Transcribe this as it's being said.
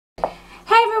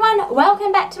everyone,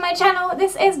 welcome back to my channel.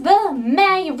 This is the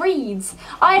May Reads.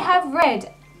 I have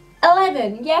read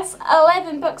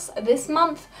 11 books this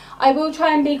month. I will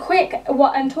try and be quick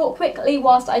and talk quickly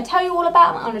whilst I tell you all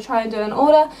about them. I'm going to try and do an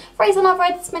order. The reason I've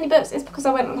read this many books is because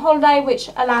I went on holiday, which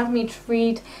allowed me to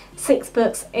read 6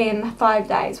 books in 5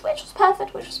 days, which was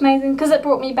perfect, which was amazing, because it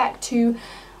brought me back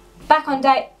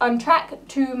on track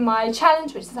to my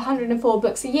challenge, which is 104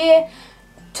 books a year.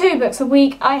 2 books a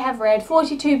week. I have read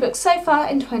 42 books so far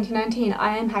in 2019.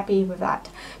 I am happy with that.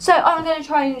 So I'm going to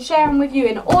try and share them with you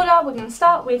in order. We're going to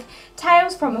start with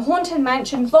Tales from the Haunted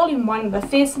Mansion, Volume 1, The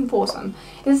Fearsome Foursome.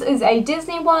 This is a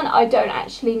Disney one. I don't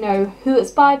actually know who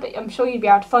it's by, but I'm sure you'll be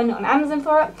able to find it on Amazon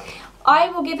for it. I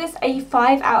will give this a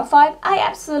 5 out of 5. I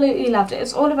absolutely loved it.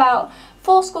 It's all about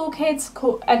 4 school kids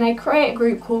and they create a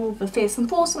group called the Fearsome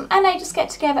Foursome, and they just get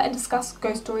together and discuss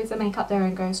ghost stories and make up their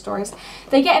own ghost stories.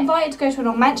 They get invited to go to an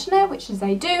old mansion, which is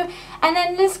they do, and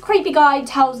then this creepy guy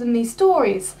tells them these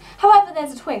stories. However,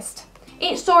 there's a twist.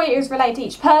 Each story is related to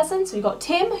each person. So you've got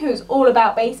Tim, who's all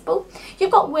about baseball. You've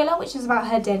got Willow, which is about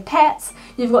her dead pets.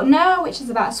 You've got Noah, which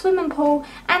is about a swimming pool,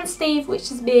 and Steve,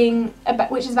 which is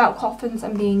about coffins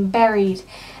and being buried.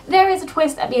 There is a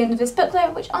twist at the end of this book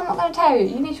though, which I'm not going to tell you.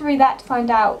 You need to read that to find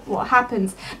out what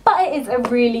happens. But it is a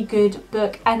really good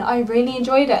book and I really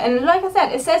enjoyed it. And like I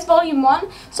said, it says Volume 1,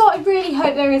 so I really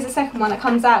hope there is a second one that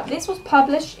comes out. This was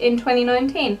published in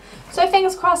 2019. So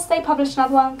fingers crossed they publish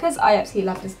another one, because I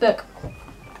absolutely love this book.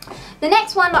 The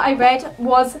next one that I read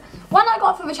was one I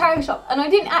got from a charity shop, and I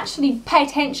didn't actually pay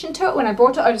attention to it when I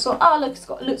brought it. I just thought, oh look,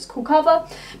 it looks a cool cover.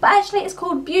 But actually it's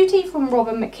called Beauty from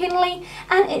Robin McKinley,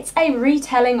 and it's a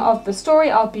retelling of the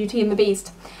story of Beauty and the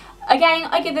Beast. Again,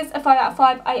 I give this a 5 out of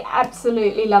 5. I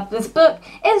absolutely love this book.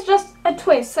 It's just a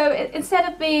twist. So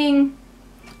instead of being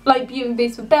like Beauty and the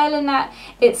Beast with Belle and that,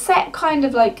 it's set kind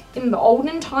of like in the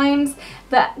olden times.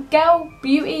 That girl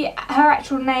Beauty, her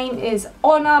actual name is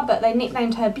Honor, but they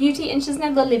nicknamed her Beauty, and she's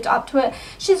never lived up to it.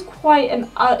 She's quite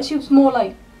she was more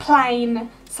like plain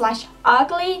 /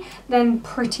 ugly than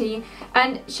pretty,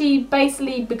 and she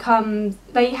basically becomes,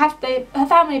 her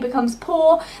family becomes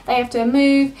poor, they have to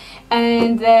move,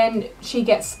 and then she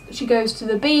goes to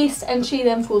the Beast, and she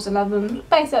then falls in love with him.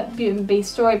 Based on the Beauty and the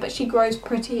Beast story, but she grows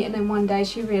pretty, and then one day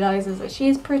she realises that she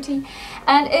is pretty,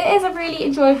 and it is a really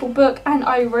enjoyable book, and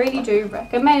I really do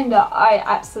recommend it. I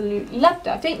absolutely loved it.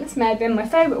 I think this may have been my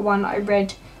favourite one I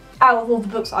read out of all the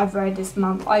books I've read this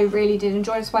month. I really did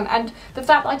enjoy this one, and the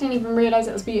fact that I didn't even realise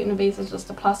it was Beauty and the Beast is just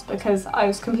a plus, because I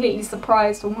was completely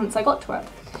surprised once I got to it.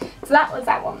 So that was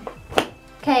that one.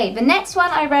 Okay, the next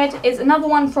one I read is another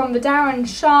one from the Darren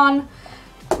Shan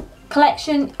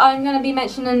collection. I'm going to be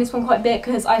mentioning this one quite a bit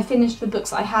because I finished the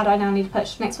books I had. I now need to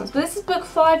purchase the next ones. But this is book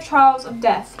 5, Trials of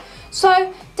Death.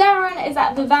 So Darren is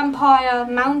at the Vampire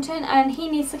Mountain, and he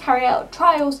needs to carry out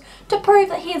trials to prove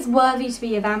that he is worthy to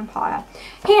be a vampire.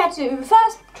 He had to do the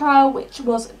first trial, which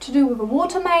was to do with a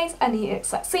water maze, and he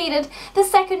succeeded. The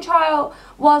second trial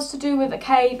was to do with a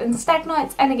cave and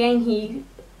stagnites, and again he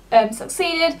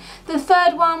succeeded. The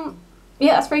third one,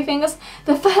 yeah, that's 3 fingers.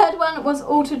 The third one was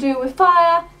all to do with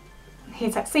fire. He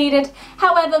succeeded.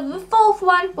 However, the fourth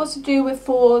one was to do with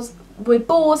boars.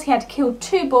 He had to kill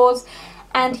 2 boars,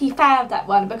 and he failed that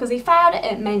one. Because he failed it,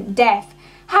 it meant death.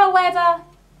 However,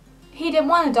 he didn't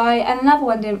want to die, and another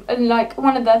one didn't, and like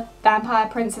one of the vampire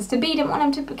princes to be didn't want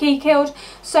him to be killed,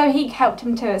 so he helped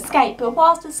him to escape. But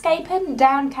whilst escaping,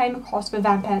 Darren came across the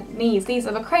Vampanese. These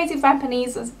are the crazy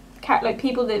Vampanese, like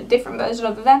people that are different versions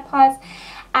of the vampires.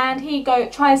 And he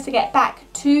tries to get back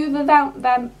to the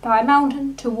Vampire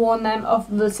Mountain to warn them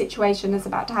of the situation that's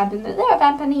about to happen, that there are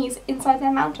Vampanese inside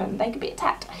their mountain. They could be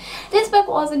attacked. This book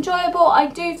was enjoyable. I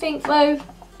do think, though,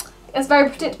 it's very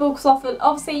predictable, because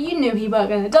obviously you knew he weren't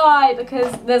going to die, because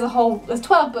there's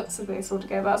 12 books of this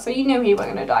altogether, so you knew he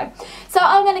weren't going to die. So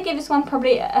I'm going to give this one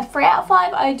probably a 3 out of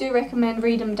 5. I do recommend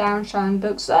reading Darren Shan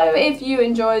books, so if you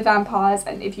enjoy vampires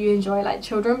and if you enjoy like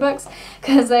children books,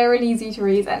 because they're really easy to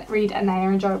read and they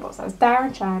are enjoyable. So it's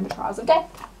Darren Shan, The Trials of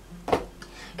Death.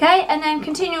 Okay, and then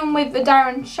continuing with the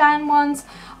Darren Shan ones,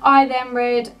 I then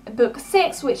read book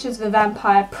 6, which is The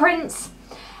Vampire Prince.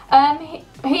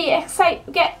 He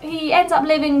ends up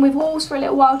living with wolves for a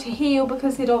little while to heal,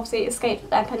 because he'd obviously escaped the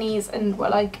Japanese and were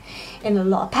like in a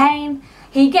lot of pain.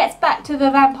 He gets back to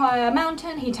the Vampire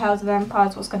Mountain. He tells the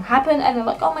vampires what's going to happen, and they're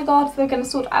like, oh my god, they're going to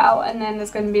sort it out, and then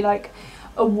there's going to be like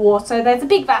a war. So there's a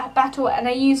big battle, and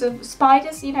they use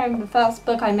spiders. You know, in the first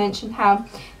book I mentioned how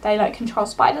they like control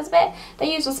spiders a bit.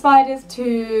 They use the spiders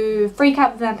to freak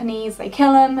out the Vampanese. They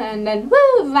kill them, and then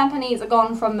woo, the Vampanese are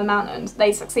gone from the mountains.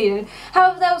 They succeeded.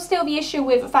 However, there was still the issue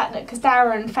with the fact that because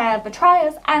Darren failed the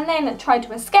trials and then tried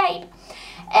to escape,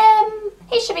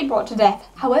 he should be brought to death.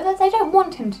 However, they don't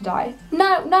want him to die.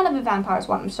 No, none of the vampires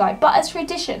want him to die, but it's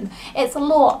tradition, it's a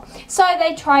law. So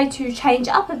they try to change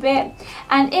up a bit,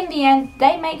 and in the end,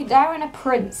 they make Darren a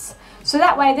prince. So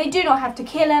that way, they do not have to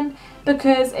kill him,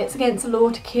 because it's against the law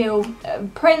to kill a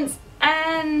prince,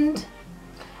 and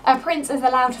a prince is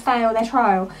allowed to fail their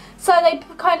trial. So they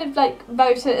kind of like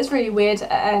voted. It's really weird,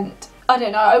 and I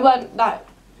don't know, I weren't that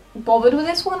bothered with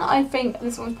this one. I think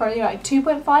this one's probably like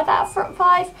 2.5 out of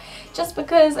 5, just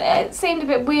because it seemed a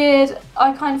bit weird.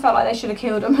 I kind of felt like they should have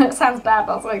killed him. It sounds bad,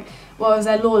 but I was like, what was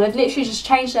their law? They've literally just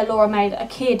changed their law and made a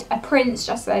kid a prince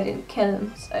just so they didn't kill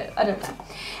him. So I don't know.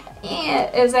 Yeah,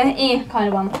 it was a kind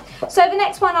of one. So the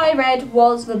next one I read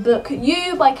was the book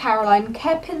You by Caroline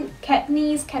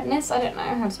Kepnes. I don't know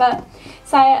how to spell it.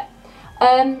 So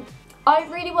I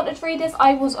really wanted to read this.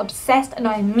 I was obsessed, and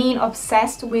I mean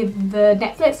obsessed, with the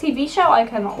Netflix TV show. I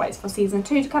cannot wait for season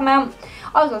 2 to come out.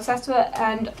 I was obsessed with it,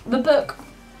 and the book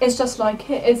is just like,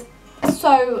 it is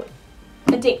so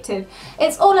addictive.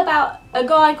 It's all about a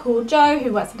guy called Joe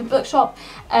who works at a bookshop,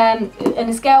 and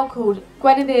this girl called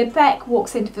Guinevere Beck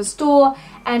walks into the store,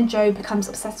 and Joe becomes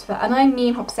obsessed with her, and I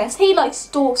mean obsessed. He like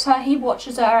stalks her, he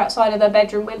watches her outside of their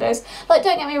bedroom windows. Like,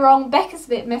 don't get me wrong, Beck is a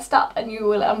bit messed up, and you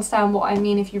will understand what I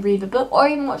mean if you read the book or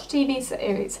even watch TV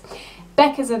series.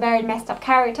 Beck is a very messed up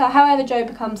character. However, Joe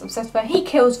becomes obsessed with her. He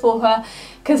kills for her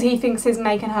because he thinks he's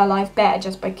making her life better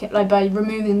just by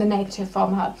removing the negative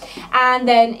from her. And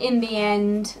then in the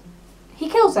end, he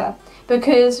kills her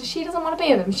because she doesn't want to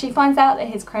be with him. She finds out that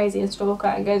he's crazy and stalker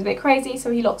and goes a bit crazy, so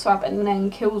he locks her up and then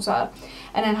kills her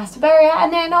and then has to bury her.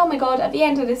 And then, oh my god, at the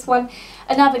end of this one,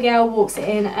 another girl walks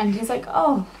in and he's like,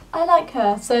 oh, I like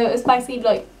her. So it's basically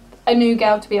like a new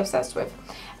girl to be obsessed with.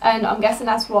 And I'm guessing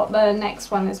that's what the next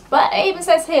one is. But it even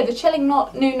says here, the chilling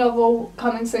new novel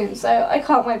coming soon. So I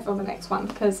can't wait for the next one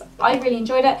because I really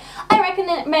enjoyed it. I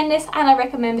recommend this, and I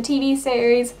recommend the TV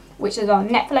series, which is on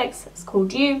Netflix. It's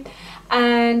called You.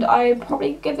 And I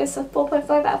probably give this a 4.5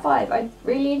 out of 5. I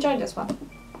really enjoyed this one.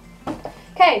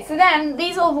 Okay, so then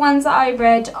these are the ones that I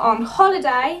read on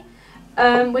holiday.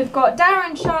 We've got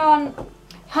Darren Shan,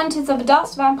 Hunters of the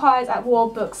Dust, Vampires at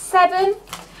War, Book 7.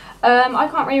 I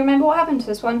can't really remember what happened to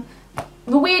this one.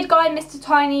 The weird guy, Mr.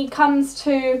 Tiny, comes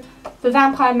to the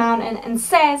Vampire Mountain and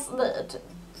says that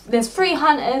there's 3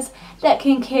 hunters that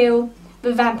can kill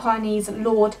the Vampire's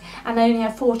lord, and they only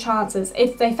have 4 chances.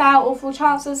 If they fail all 4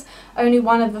 chances, only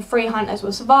one of the 3 hunters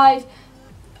will survive.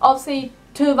 Obviously,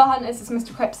 2 of the hunters is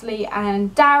Mr. Crepsley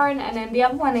and Darren, and then the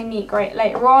other one they meet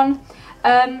later on.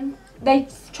 They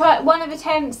tried one of the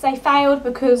attempts, they failed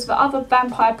because the other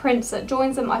vampire prince that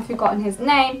joins them, I've forgotten his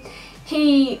name,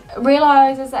 he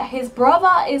realises that his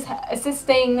brother is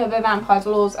assisting the vampire's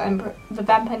lords and the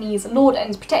Vampire's lord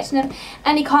and is protecting him,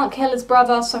 and he can't kill his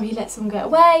brother, so he lets him get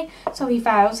away, so he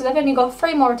fails. So they've only got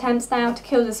 3 more attempts now to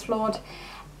kill this lord.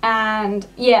 And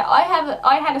yeah, I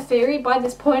had a theory by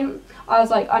this point. I was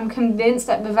like, I'm convinced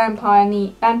that the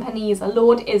Vampire's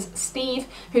lord is Steve,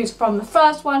 who's from the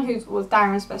first one, who was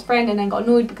Darren's best friend and then got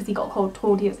annoyed because he got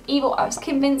told he was evil. I was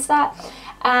convinced that,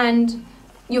 and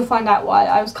you'll find out why.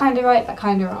 I was kind of right, but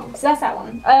kind of wrong. So that's that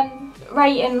one.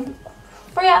 Rating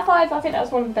 3 out of 5. I think that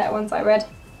was one of the better ones I read.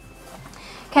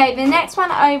 Okay, the next one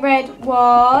I read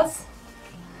was,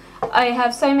 I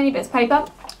have so many bits of paper,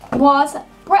 was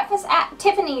Breakfast at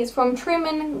Tiffany's from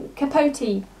Truman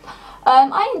Capote.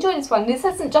 I enjoyed this one. This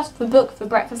isn't just the book for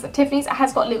Breakfast at Tiffany's, it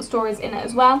has got little stories in it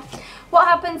as well. What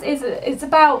happens is it's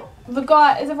about the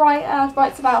guy, is a writer,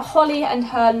 writes about Holly and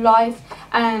her life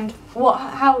and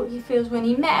how he feels when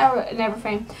he met her and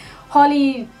everything.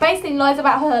 Holly basically lies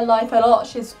about her life a lot.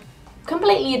 She's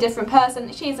completely a different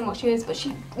person. She isn't what she is, but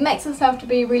she makes herself to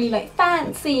be really like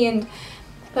fancy and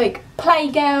like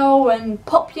playgirl and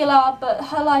popular, but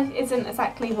her life isn't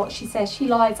exactly what she says. She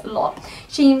lies a lot.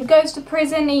 She goes to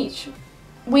prison each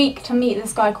week to meet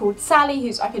this guy called Sally,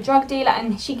 who's like a drug dealer,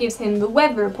 and she gives him the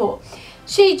weather report.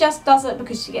 She just does it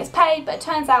because she gets paid, but it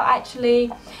turns out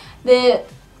actually it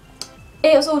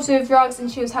was all to do with drugs,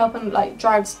 and she was helping like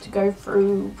drugs to go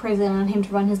through prison and him to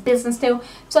run his business still.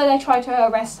 So they try to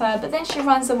arrest her, but then she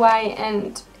runs away,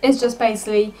 and it's just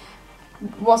basically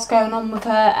what's going on with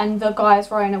her, and the guy's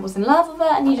Rona was in love with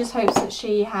her, and he just hopes that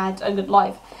she had a good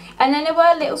life. And then there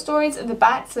were little stories at the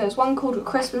back. So there's one called A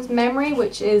Christmas Memory,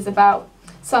 which is about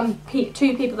two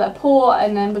people that are poor,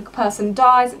 and then the person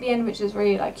dies at the end, which is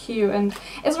really like cute, and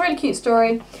it's a really cute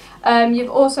story.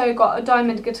 You've also got A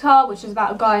Diamond Guitar, which is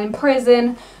about a guy in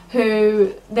prison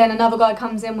who then another guy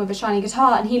comes in with a shiny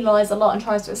guitar, and he lies a lot and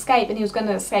tries to escape, and he was going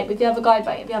to escape with the other guy,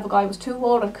 but the other guy was too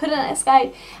old and couldn't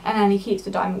escape, and then he keeps the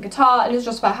diamond guitar, and it's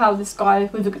just about how this guy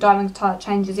with the diamond guitar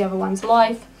changes the other one's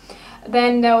life.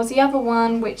 Then there was the other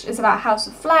one, which is about House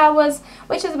of Flowers,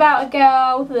 which is about a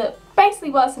girl that basically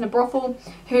works in a brothel,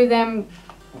 who then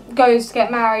goes to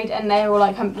get married, and they're all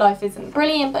like, her life isn't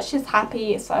brilliant, but she's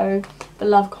happy, so the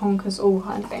love conquers all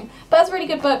kind of thing. But it's a really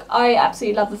good book. I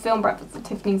absolutely love the film Breakfast at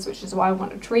Tiffany's, which is why I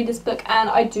wanted to read this book, and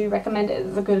I do recommend it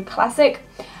as a good classic.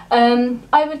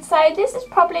 I would say this is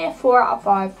probably a 4 out of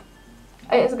 5.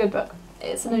 It is a good book.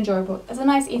 It's an enjoyable, it's a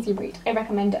nice easy read. I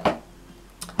recommend it.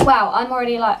 Wow, I'm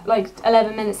already like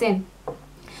 11 minutes in.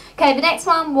 Okay, the next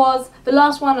one was the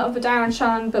last one of the Darren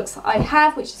Shan books I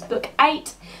have, which is book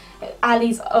 8,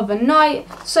 Alleys of a Night.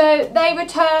 So they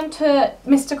return to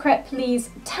Mr. Crepley's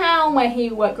town where he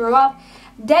grew up.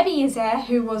 Debbie is there,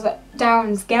 who was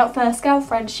Darren's first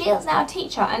girlfriend. She is now a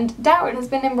teacher, and Darren has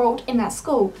been enrolled in that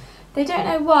school. They don't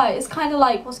know why. It's kind of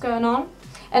like, what's going on?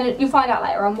 And you'll find out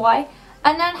later on why.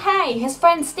 And then, hey, his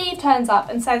friend Steve turns up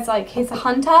and says, like, he's a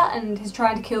hunter and he's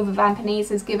trying to kill the Vampanese,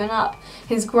 has given up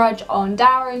his grudge on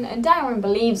Darren, and Darren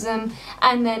believes him.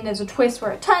 And then there's a twist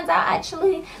where it turns out,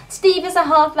 actually, Steve is a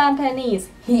half Vampanese.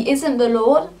 He isn't the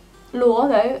Lord.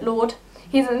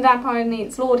 He isn't the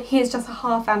Vampanese Lord, he is just a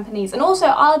half Vampanese. And also,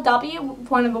 RW,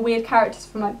 one of the weird characters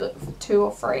from, like, book 2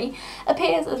 or 3,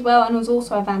 appears as well and was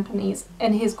also a Vampanese.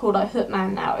 And he's called a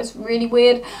Hootman now. It's really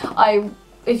weird.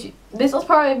 This was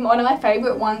probably one of my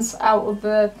favourite ones out of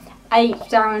the 8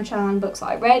 Darren Shan books that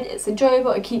I read. It's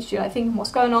enjoyable, it keeps you like thinking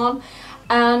what's going on,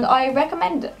 and I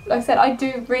recommend it. Like I said, I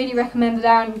do really recommend the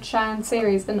Darren Shan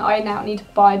series, and I now need to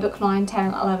buy book 9,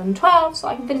 10, 11, 12 so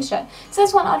I can finish it. So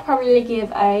this one I'd probably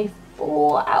give a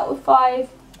 4 out of 5,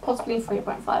 possibly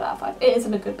 3.5 out of 5. It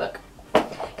isn't a good book.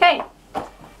 Okay,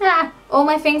 all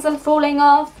my things are falling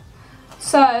off.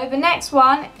 So the next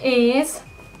one is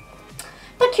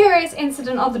The Curious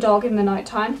Incident of the Dog in the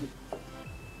Nighttime,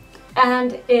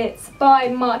 and it's by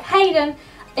Mark Haydon,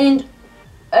 and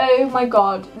oh my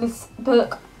god, this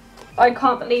book, I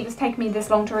can't believe it's taken me this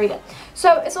long to read it.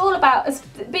 So it's all about,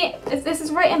 this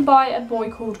is written by a boy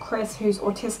called Chris who's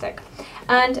autistic,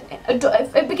 and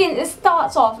it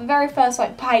starts off, the very first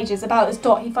like pages about this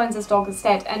dog. He finds this dog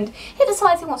instead, and he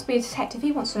decides he wants to be a detective.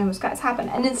 He wants to know what's going to happen,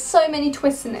 and there's so many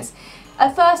twists in this.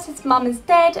 At first his mum is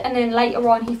dead, and then later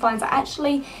on he finds that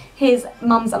actually his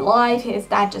mum's alive. His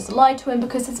dad just lied to him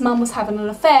because his mum was having an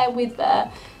affair with the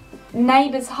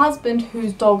neighbour's husband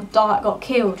whose dog got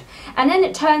killed. And then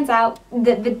it turns out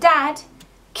that the dad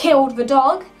killed the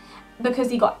dog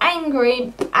because he got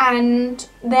angry, and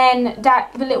then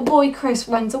the little boy Chris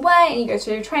runs away and he goes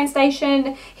to a train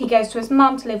station. He goes to his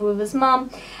mum to live with his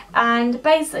mum, and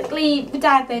basically the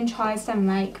dad then tries to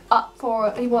make up for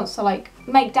it. He wants to like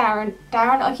make Darren,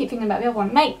 I keep thinking about the other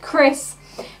one, make Chris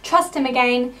trust him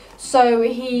again. So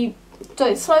he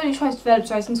slowly tries to develop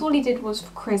relations. All he did was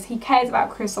for Chris. He cares about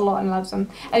Chris a lot and loves him,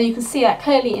 and you can see that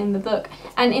clearly in the book.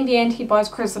 And in the end he buys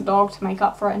Chris a dog to make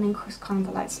up for it, and then Chris kind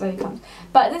of like slowly comes.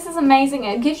 But this is amazing.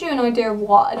 It gives you an idea of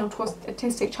what an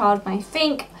autistic child may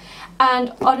think,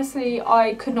 and honestly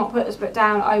I could not put this book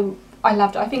down. I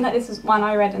loved it. I think that this is one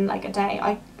I read in like a day.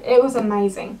 It was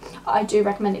amazing. I do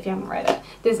recommend it if you haven't read it.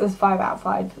 This is 5 out of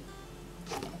 5.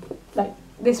 Like,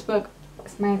 this book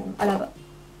is amazing. I love it.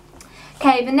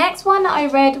 Okay, the next one I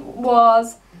read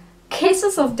was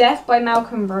Kisses of Death by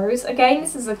Malcolm Rose. Again,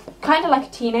 this is a kind of like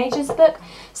a teenager's book.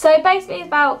 So basically it's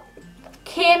about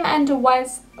Kim and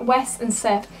Wes and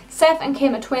Seth. Seth and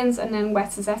Kim are twins, and then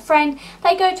Wes is their friend.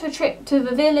 They go to a trip to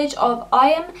the village of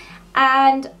Iam,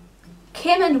 and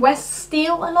Kim and Wes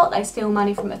steal a lot. They steal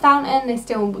money from a fountain, they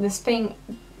steal this thing,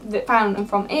 the fountain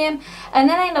from Iam, and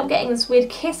then they end up getting this weird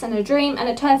kiss in a dream, and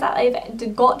it turns out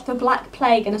they've got the Black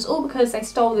Plague, and it's all because they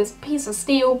stole this piece of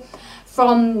steel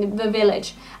from the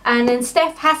village. And then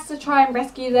Steph has to try and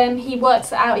rescue them. He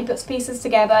works it out, he puts pieces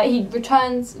together, he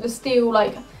returns the steel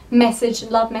like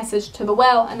love message to the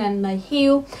well, and then they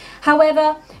heal.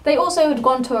 However, they also had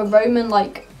gone to a Roman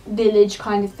like village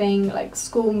kind of thing, like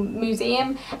school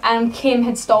museum, and Kim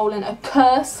had stolen a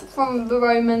purse from the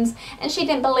Romans and she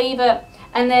didn't believe it.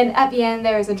 And then at the end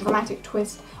there is a dramatic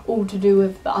twist all to do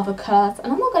with the other curse,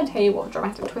 and I'm not going to tell you what the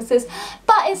dramatic twist is,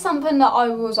 but it's something that I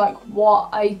was like, what,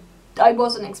 I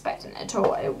wasn't expecting it at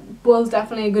all. It was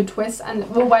definitely a good twist, and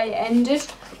the way it ended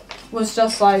was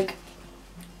just like,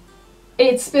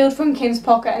 it spilled from Kim's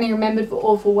pocket and he remembered the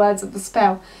awful words of the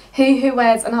spell. He who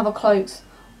wears another cloak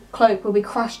will be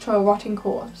crushed to a rotting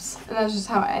corpse. And that's just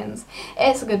how it ends.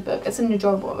 It's a good book. It's an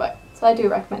enjoyable book, so I do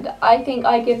recommend it. I think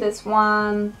I give this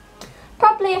one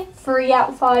probably a 3 out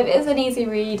of 5. It's an easy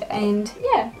read, and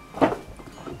yeah.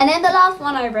 And then the last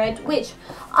one I read, which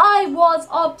I was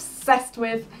obsessed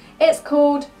with, it's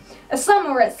called A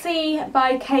Summer at Sea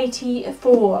by Katie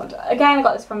Ford. Again, I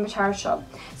got this from a charity shop.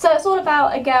 So it's all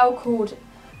about a girl called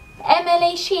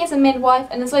Emily. She is a midwife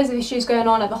and there's loads of issues going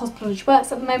on at the hospital she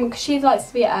works at the moment because she likes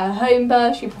to be at her home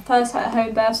birth. She prefers her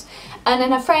home births. And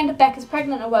then her friend Becca's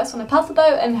pregnant and works on a puzzle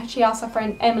boat, and she asks her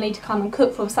friend Emily to come and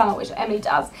cook for the summer, which Emily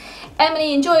does.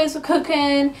 Emily enjoys the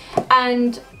cooking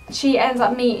and she ends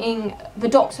up meeting the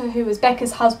doctor who is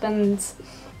Becca's husband's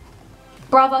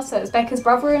brother, so it's Becca's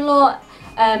brother-in-law.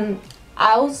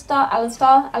 Alistair,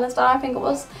 I think it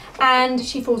was, and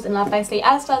she falls in love basically.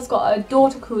 Alistair's got a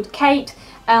daughter called Kate,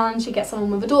 and she gets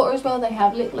along with a daughter as well. They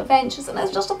have little adventures, and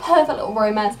it's just a perfect little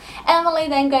romance. Emily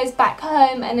then goes back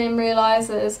home and then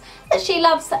realises that she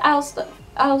loves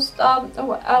Alistair,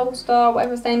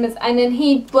 whatever his name is, and then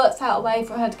he works out a way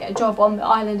for her to get a job on the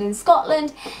island in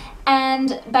Scotland.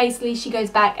 And basically she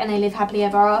goes back and they live happily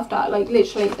ever after. Like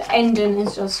literally the ending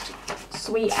is just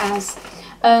sweet as.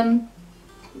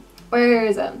 Where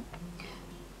is it?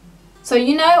 So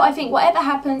you know, I think whatever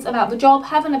happens about the job,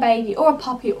 having a baby or a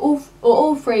puppy, or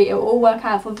all three, it will all work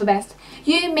out for the best.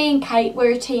 You, me and Kate,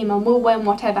 we're a team and we'll win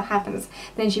whatever happens.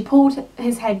 Then she pulled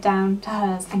his head down to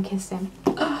hers and kissed him.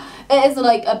 It is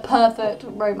like a perfect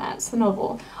romance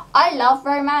novel. I love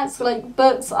romance, like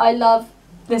books, I love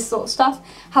this sort of stuff.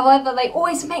 However, they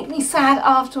always make me sad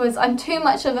afterwards. I'm too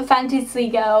much of a fantasy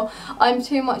girl. I'm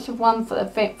too much of one for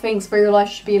things for real life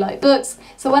should be like books.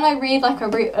 So when I read like a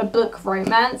book of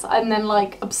romance, I'm then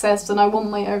like obsessed and I want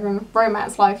my own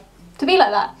romance life to be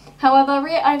like that. However,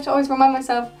 I have to always remind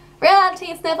myself, reality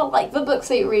is never like the books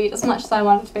that you read as much as I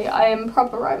want it to be. I am a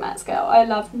proper romance girl. I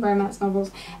love romance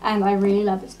novels and I really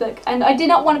love this book. And I did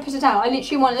not want to put it out. I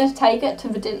literally wanted to take it to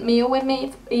the meal with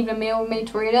me, even meal with me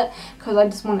to read it, because I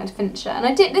just wanted to finish it. And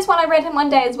I did. This one I read in one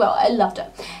day as well. I loved it.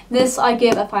 This I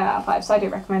give a 5 out of 5, so I do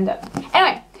recommend it.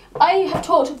 Anyway, I have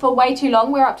talked for way too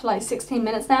long. We're up to like 16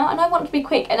 minutes now and I want to be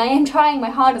quick, and I am trying my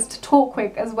hardest to talk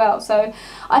quick as well, so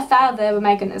I failed there with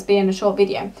making this being a short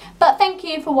video. But thank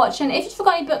you for watching. If you've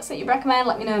got any books that you recommend,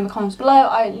 let me know in the comments below.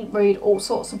 I read all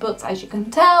sorts of books, as you can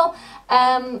tell.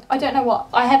 I don't know what,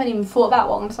 I haven't even thought about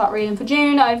what I'm going to start reading for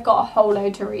June. I've got a whole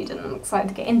load to read and I'm excited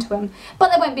to get into them.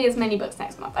 But there won't be as many books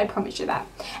next month, I promise you that.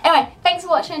 Anyway, thanks for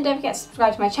watching. Don't forget to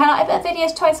subscribe to my channel. I put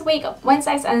videos twice a week,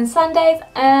 Wednesdays and Sundays.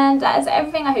 And that is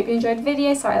everything. I hope you enjoyed the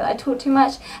video. Sorry that I talked too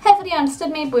much. Hopefully you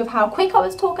understood me with how quick I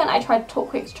was talking. I tried to talk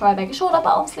quick to try and make it shorter,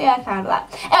 but obviously I found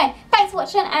that. Anyway, thanks for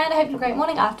watching and I hope you have a great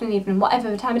morning, afternoon, evening, whatever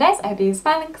the time of day. So I hope you're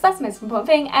smiling because that's the most important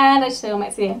thing. And I just see you all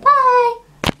next video. Bye!